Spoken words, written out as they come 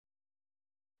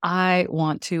I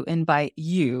want to invite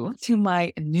you to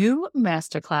my new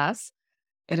masterclass.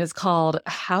 It is called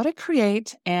How to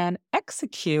Create and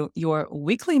Execute Your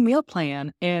Weekly Meal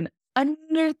Plan in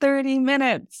Under 30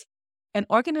 Minutes, an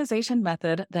organization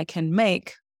method that can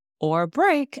make or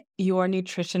break your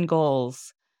nutrition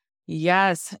goals.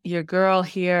 Yes, your girl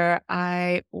here.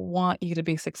 I want you to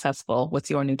be successful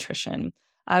with your nutrition.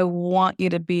 I want you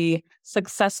to be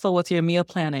successful with your meal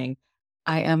planning.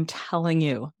 I am telling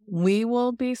you, we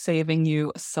will be saving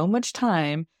you so much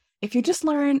time if you just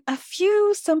learn a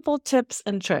few simple tips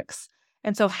and tricks.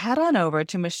 And so head on over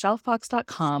to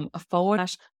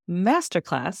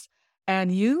michellefox.com/masterclass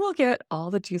and you will get all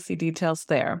the juicy details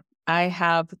there. I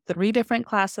have 3 different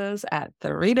classes at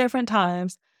 3 different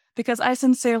times because I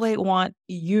sincerely want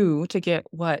you to get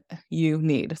what you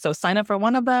need. So sign up for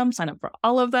one of them, sign up for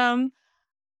all of them.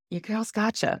 Your girl's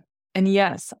gotcha. And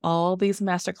yes, all these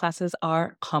masterclasses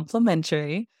are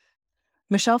complimentary.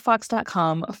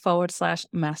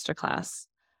 michellefox.com/masterclass.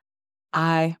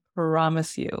 I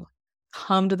promise you,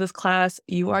 come to this class.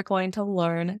 You are going to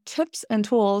learn tips and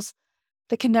tools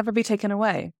that can never be taken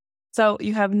away. So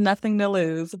you have nothing to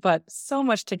lose, but so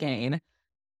much to gain,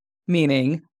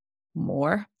 meaning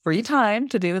more free time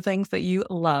to do the things that you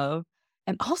love.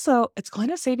 And also, it's going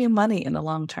to save you money in the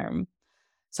long term.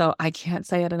 So I can't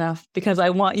say it enough because I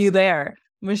want you there.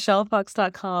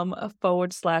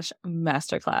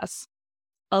 michellefox.com/masterclass.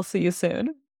 I'll see you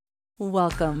soon.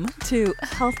 Welcome to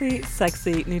Healthy,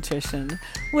 Sexy Nutrition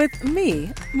with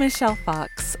me, Michelle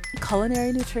Fox,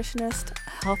 culinary nutritionist,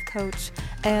 health coach,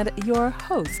 and your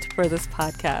host for this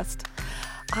podcast.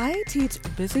 I teach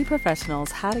busy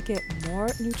professionals how to get more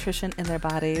nutrition in their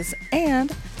bodies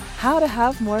and how to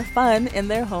have more fun in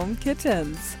their home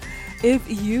kitchens. If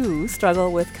you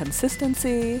struggle with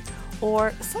consistency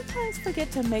or sometimes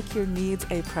forget to make your needs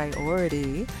a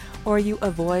priority or you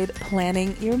avoid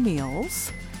planning your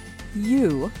meals,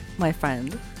 you, my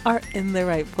friend, are in the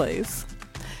right place.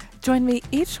 Join me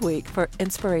each week for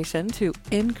inspiration to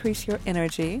increase your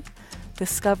energy,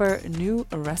 discover new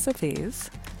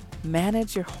recipes,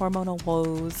 manage your hormonal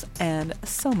woes, and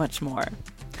so much more.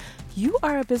 You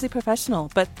are a busy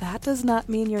professional, but that does not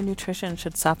mean your nutrition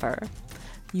should suffer.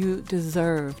 You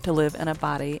deserve to live in a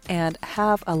body and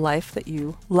have a life that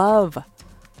you love.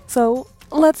 So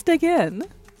let's dig in.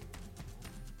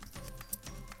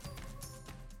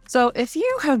 So if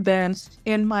you have been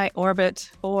in my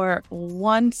orbit for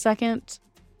 1 second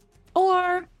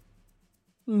or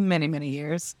many, many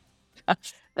years,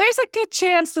 there's a good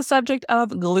chance the subject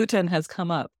of gluten has come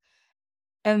up.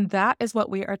 And that is what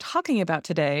we are talking about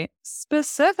today,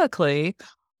 specifically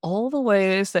all the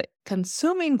ways that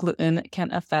consuming gluten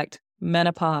can affect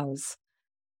menopause.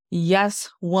 Yes,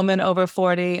 woman over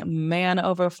 40, man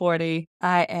over 40,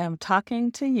 I am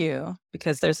talking to you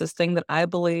because there's this thing that I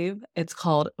believe it's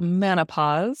called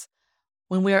menopause.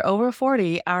 When we are over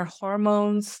 40, our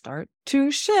hormones start to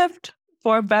shift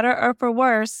for better or for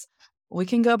worse. We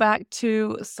can go back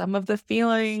to some of the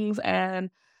feelings and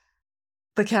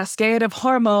the cascade of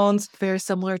hormones very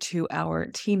similar to our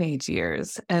teenage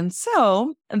years. And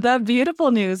so the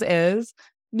beautiful news is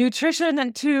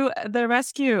nutrition to the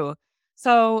rescue.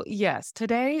 So yes,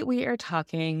 today we are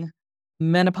talking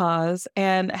menopause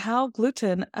and how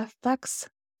gluten affects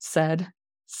said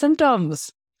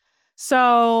symptoms.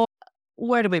 So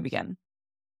where do we begin?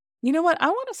 You know what? I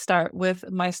want to start with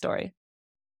my story.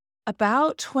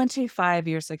 About 25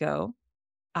 years ago,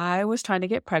 I was trying to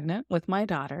get pregnant with my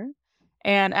daughter.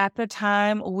 And at the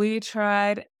time, we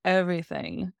tried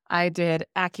everything. I did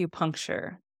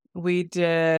acupuncture. We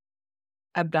did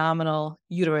abdominal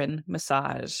uterine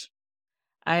massage.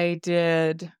 I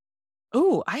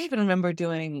even remember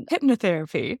doing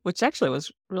hypnotherapy, which actually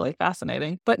was really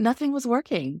fascinating, but nothing was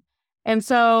working. And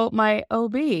so my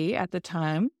OB at the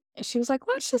time, she was like,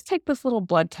 let's just take this little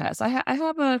blood test. I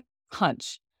have a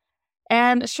hunch.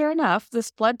 And sure enough, this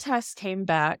blood test came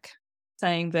back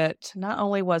saying that not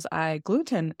only was I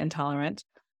gluten intolerant,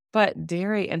 but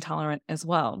dairy intolerant as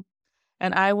well.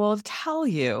 And I will tell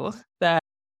you that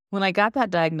when I got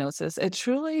that diagnosis, it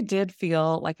truly did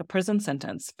feel like a prison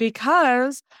sentence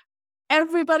because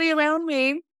everybody around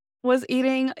me was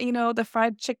eating, the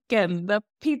fried chicken, the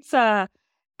pizza.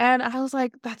 And I was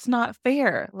like, that's not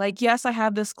fair. Like, yes, I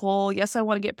have this goal. Yes, I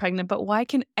want to get pregnant, but why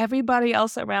can everybody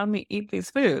else around me eat these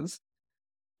foods?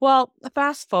 Well,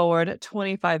 fast forward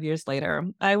 25 years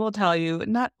later, I will tell you,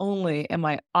 not only am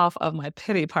I off of my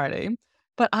pity party,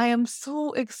 but I am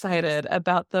so excited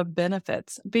about the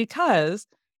benefits because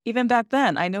even back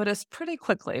then, I noticed pretty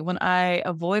quickly when I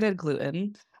avoided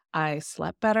gluten, I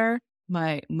slept better,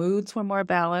 my moods were more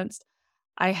balanced.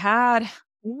 I had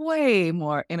way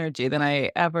more energy than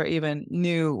I ever even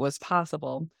knew was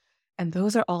possible. And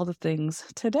those are all the things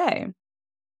today.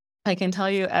 I can tell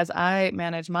you as I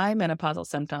manage my menopausal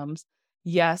symptoms,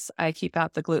 yes, I keep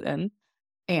out the gluten.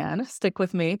 And stick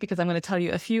with me because I'm going to tell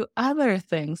you a few other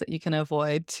things that you can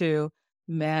avoid to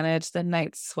manage the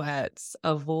night sweats,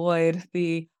 avoid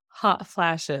the hot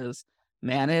flashes,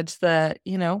 manage the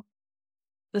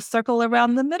circle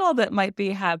around the middle that might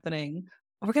be happening.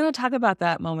 We're going to talk about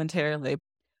that momentarily.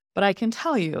 But I can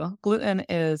tell you, gluten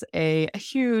is a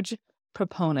huge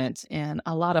proponent in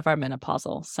a lot of our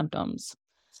menopausal symptoms.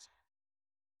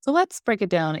 So let's break it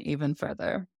down even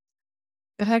further.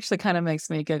 It actually kind of makes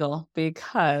me giggle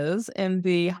because in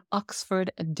the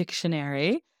Oxford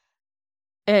Dictionary,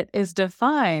 it is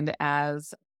defined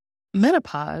as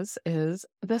menopause is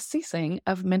the ceasing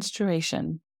of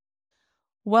menstruation.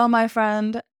 Well, my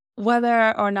friend,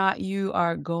 whether or not you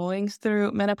are going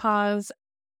through menopause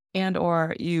and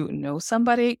or you know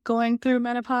somebody going through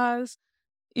menopause,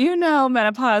 you know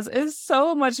menopause is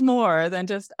so much more than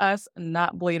just us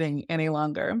not bleeding any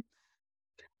longer.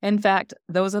 In fact,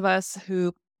 those of us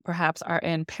who perhaps are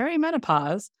in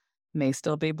perimenopause may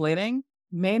still be bleeding,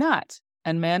 may not.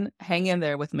 And men, hang in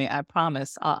there with me. I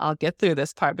promise I'll get through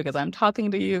this part because I'm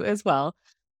talking to you as well,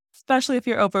 especially if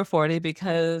you're over 40,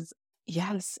 because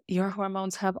yes, your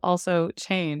hormones have also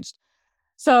changed.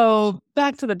 So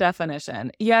back to the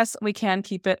definition. Yes, we can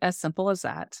keep it as simple as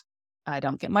that. I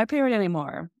don't get my period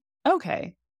anymore.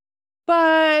 Okay.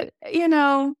 But,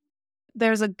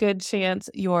 there's a good chance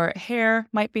your hair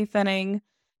might be thinning.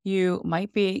 You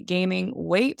might be gaining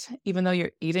weight, even though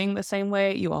you're eating the same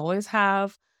way you always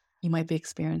have. You might be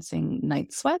experiencing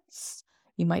night sweats.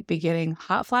 You might be getting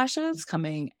hot flashes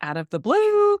coming out of the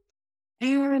blue.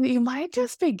 And you might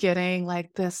just be getting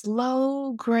like this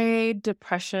low grade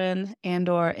depression and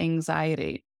or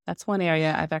anxiety. That's one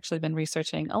area I've actually been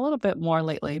researching a little bit more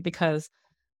lately because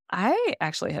I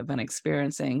actually have been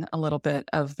experiencing a little bit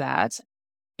of that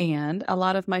and a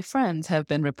lot of my friends have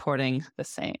been reporting the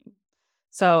same.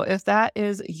 So if that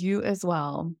is you as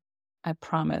well, I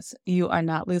promise you are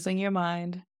not losing your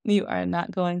mind. You are not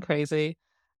going crazy.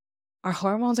 Our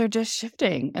hormones are just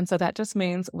shifting. And so that just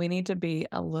means we need to be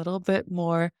a little bit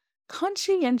more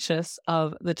conscientious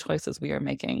of the choices we are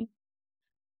making.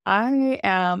 I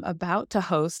am about to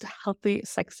host Healthy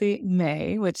Sexy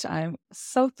May, which I'm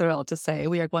so thrilled to say.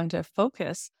 We are going to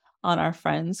focus on our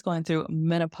friends going through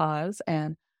menopause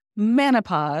and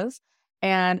menopause.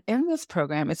 And in this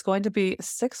program, it's going to be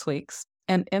 6 weeks.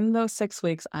 And in those 6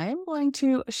 weeks, I am going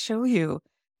to show you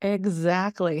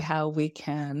exactly how we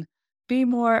can be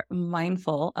more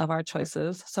mindful of our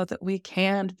choices so that we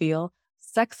can feel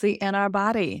sexy in our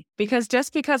body. Because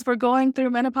just because we're going through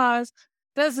menopause,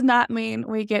 does not mean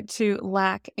we get to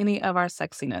lack any of our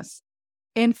sexiness.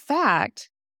 In fact,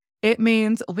 it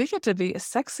means we get to be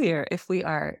sexier if we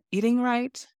are eating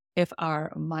right, if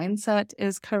our mindset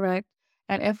is correct,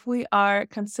 and if we are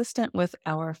consistent with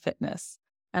our fitness.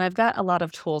 And I've got a lot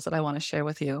of tools that I want to share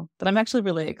with you that I'm actually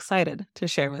really excited to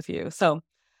share with you. So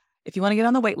if you want to get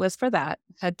on the wait list for that,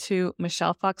 head to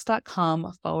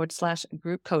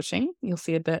michellefox.com/group coaching. You'll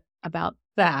see a bit about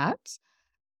that.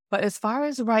 But as far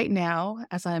as right now,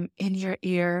 as I'm in your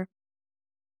ear,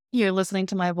 you're listening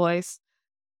to my voice,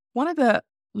 one of the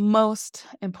most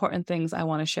important things I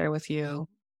want to share with you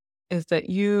is that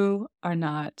you are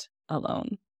not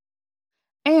alone.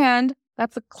 And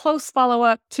that's a close follow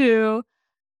up to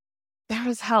there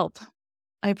is help.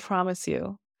 I promise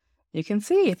you. You can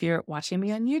see if you're watching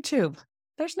me on YouTube,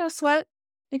 there's no sweat.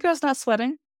 Your girl's not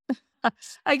sweating.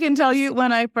 I can tell you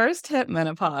when I first hit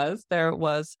menopause, there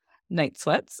was night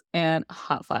sweats and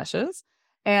hot flashes.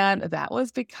 And that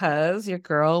was because your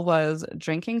girl was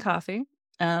drinking coffee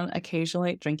and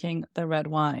occasionally drinking the red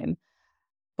wine.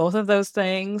 Both of those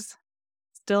things,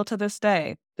 still to this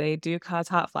day, they do cause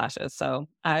hot flashes. So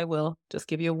I will just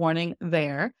give you a warning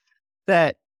there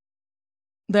that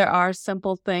there are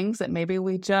simple things that maybe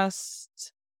we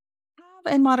just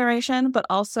have in moderation, but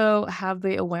also have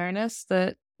the awareness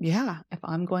that, yeah, if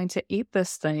I'm going to eat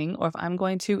this thing or if I'm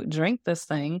going to drink this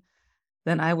thing,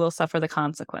 then I will suffer the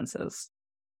consequences.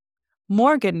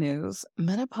 More good news,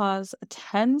 menopause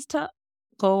tends to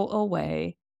go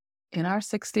away in our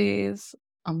 60s.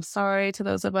 I'm sorry to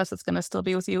those of us that's going to still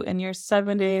be with you in your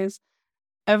 70s.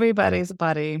 Everybody's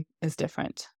body is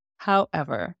different.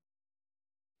 However,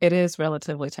 it is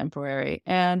relatively temporary,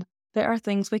 and there are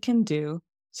things we can do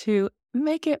to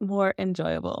make it more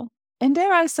enjoyable. And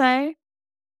dare I say,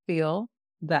 feel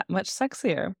that much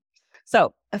sexier.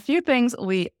 So, a few things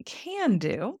we can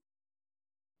do.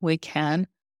 We can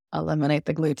eliminate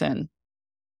the gluten.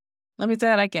 Let me say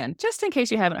that again, just in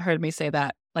case you haven't heard me say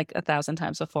that like 1,000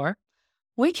 times before,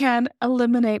 we can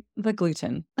eliminate the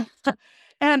gluten.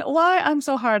 And why I'm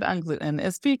so hard on gluten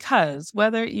is because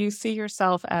whether you see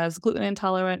yourself as gluten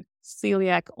intolerant,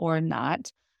 celiac, or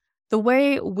not, the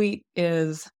way wheat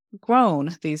is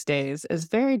grown these days is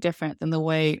very different than the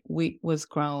way wheat was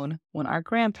grown when our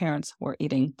grandparents were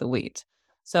eating the wheat.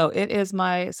 So it is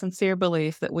my sincere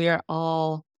belief that we are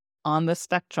all on the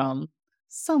spectrum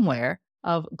somewhere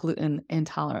of gluten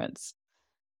intolerance.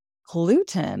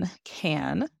 Gluten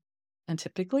can and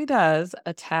typically does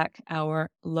attack our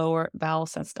lower bowel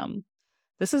system.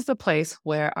 This is the place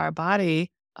where our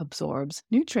body absorbs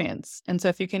nutrients. And so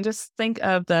if you can just think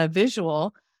of the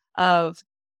visual of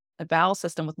a bowel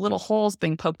system with little holes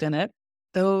being poked in it,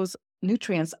 those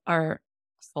nutrients are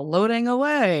floating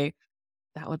away.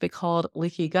 That would be called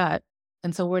leaky gut.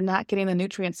 And so we're not getting the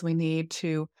nutrients we need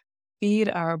to feed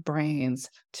our brains,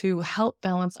 to help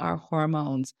balance our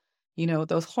hormones.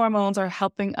 Those hormones are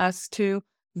helping us to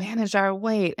manage our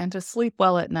weight and to sleep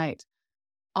well at night.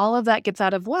 All of that gets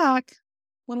out of whack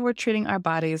when we're treating our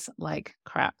bodies like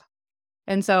crap.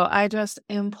 And so I just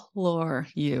implore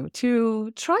you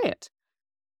to try it.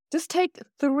 Just take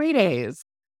 3 days.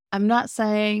 I'm not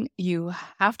saying you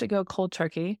have to go cold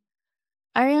turkey.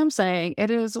 I am saying it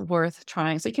is worth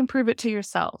trying so you can prove it to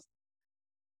yourself.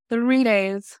 3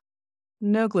 days,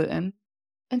 no gluten,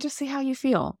 and just see how you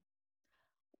feel.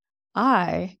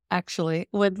 I actually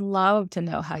would love to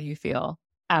know how you feel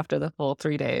after the full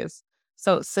 3 days.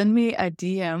 So send me a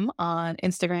DM on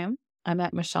Instagram. I'm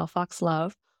at Michelle Fox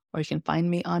Love, or you can find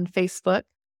me on Facebook.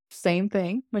 Same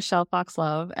thing, Michelle Fox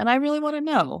Love. And I really want to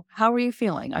know, how are you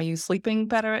feeling? Are you sleeping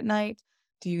better at night?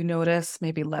 Do you notice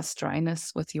maybe less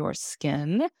dryness with your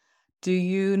skin? Do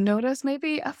you notice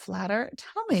maybe a flatter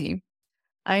tummy?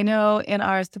 I know in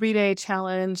our 3-day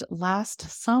challenge last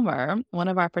summer, one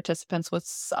of our participants was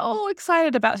so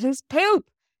excited about his poop.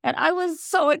 And I was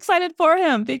so excited for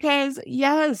him because,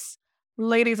 yes,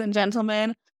 ladies and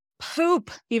gentlemen, poop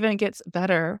even gets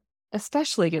better,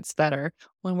 especially gets better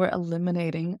when we're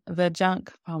eliminating the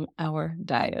junk from our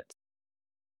diet.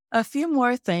 A few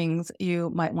more things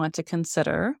you might want to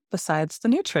consider besides the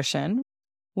nutrition,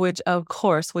 which of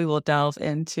course we will delve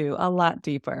into a lot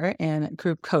deeper in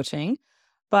group coaching.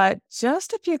 But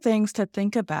just a few things to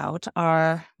think about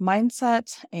are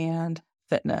mindset and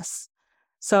fitness.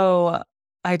 So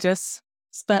I just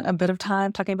spent a bit of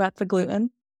time talking about the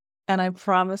gluten, and I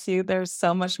promise you there's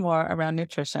so much more around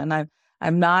nutrition.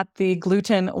 I'm not the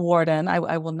gluten warden.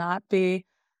 I will not be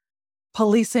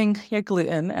policing your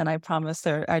gluten, and I promise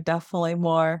there are definitely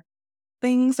more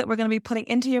things that we're going to be putting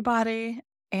into your body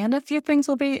and a few things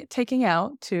we'll be taking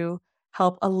out to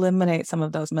help eliminate some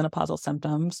of those menopausal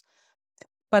symptoms.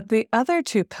 But the other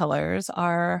two pillars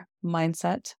are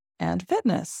mindset and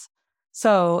fitness.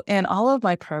 So in all of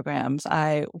my programs,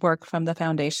 I work from the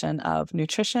foundation of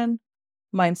nutrition,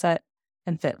 mindset,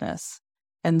 and fitness.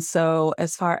 And so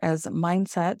as far as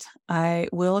mindset, I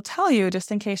will tell you,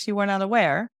 just in case you were not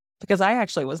aware, because I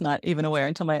actually was not even aware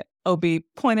until my OB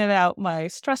pointed out my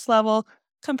stress level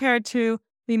compared to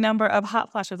the number of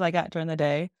hot flashes I got during the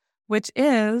day, which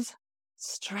is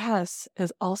stress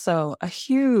is also a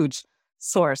huge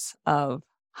source of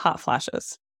hot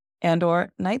flashes and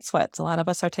or night sweats. A lot of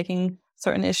us are taking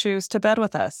certain issues to bed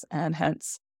with us, and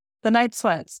hence the night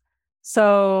sweats.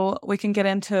 So we can get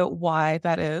into why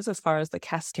that is as far as the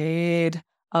cascade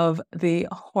of the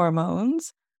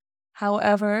hormones.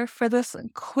 However, for this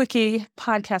quickie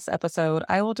podcast episode,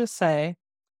 I will just say,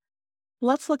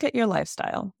 let's look at your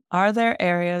lifestyle. Are there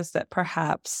areas that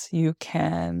perhaps you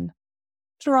can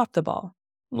drop the ball?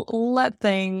 Let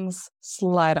things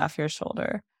slide off your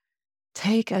shoulder.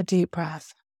 Take a deep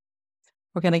breath.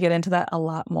 We're going to get into that a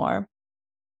lot more.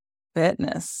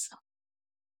 Fitness.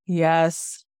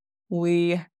 Yes,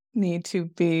 we need to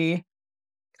be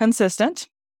consistent.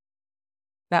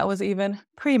 That was even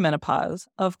pre-menopause,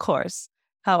 of course.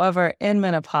 However, in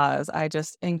menopause, I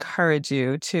just encourage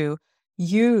you to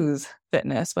use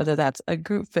fitness, whether that's a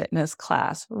group fitness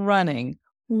class, running,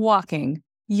 walking,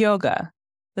 yoga,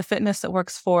 the fitness that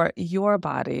works for your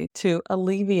body to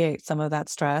alleviate some of that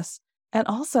stress and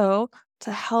also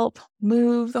to help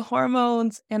move the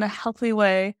hormones in a healthy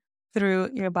way through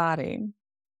your body.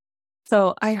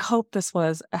 So I hope this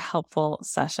was a helpful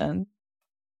session.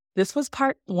 This was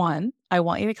part 1. I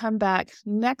want you to come back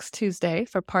next Tuesday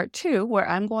for part 2, where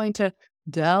I'm going to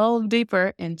delve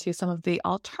deeper into some of the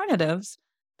alternatives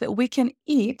that we can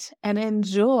eat and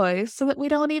enjoy so that we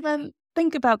don't even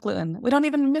think about gluten. We don't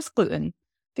even miss gluten.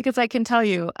 Because I can tell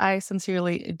you, I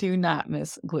sincerely do not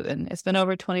miss gluten. It's been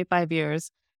over 25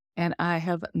 years and I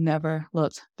have never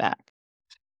looked back.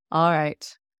 All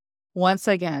right. Once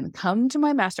again, come to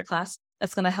my masterclass.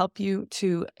 That's going to help you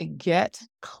to get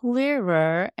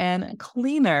clearer and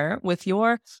cleaner with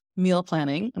your meal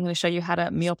planning. I'm going to show you how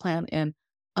to meal plan in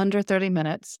under 30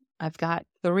 minutes. I've got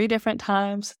 3 different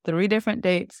times, 3 different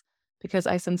dates, because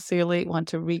I sincerely want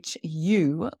to reach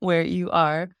you where you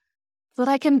are so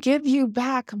that I can give you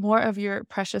back more of your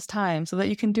precious time so that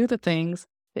you can do the things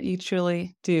that you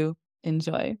truly do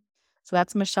enjoy. So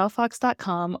that's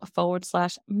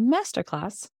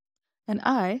michellefox.com/masterclass. And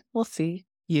I will see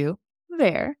you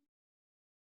there.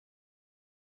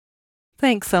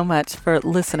 Thanks so much for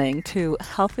listening to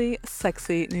Healthy,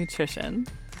 Sexy Nutrition.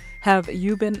 Have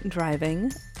you been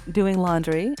driving, doing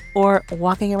laundry, or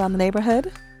walking around the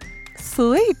neighborhood?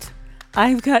 Sweet!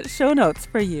 I've got show notes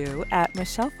for you at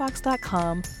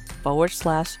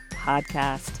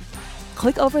michellefox.com/podcast.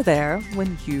 Click over there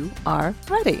when you are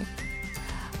ready.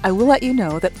 I will let you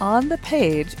know that on the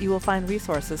page, you will find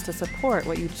resources to support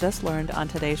what you just learned on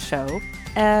today's show.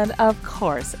 And of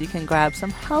course, you can grab some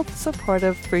health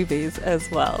supportive freebies as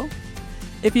well.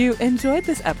 If you enjoyed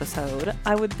this episode,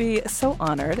 I would be so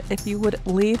honored if you would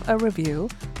leave a review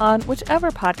on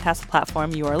whichever podcast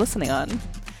platform you are listening on.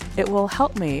 It will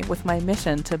help me with my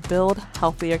mission to build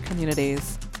healthier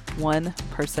communities, one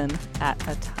person at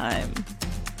a time.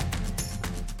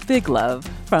 Big love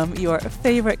from your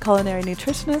favorite culinary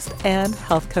nutritionist and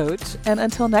health coach. And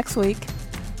until next week,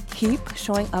 keep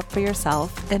showing up for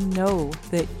yourself and know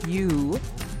that you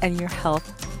and your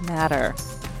health matter.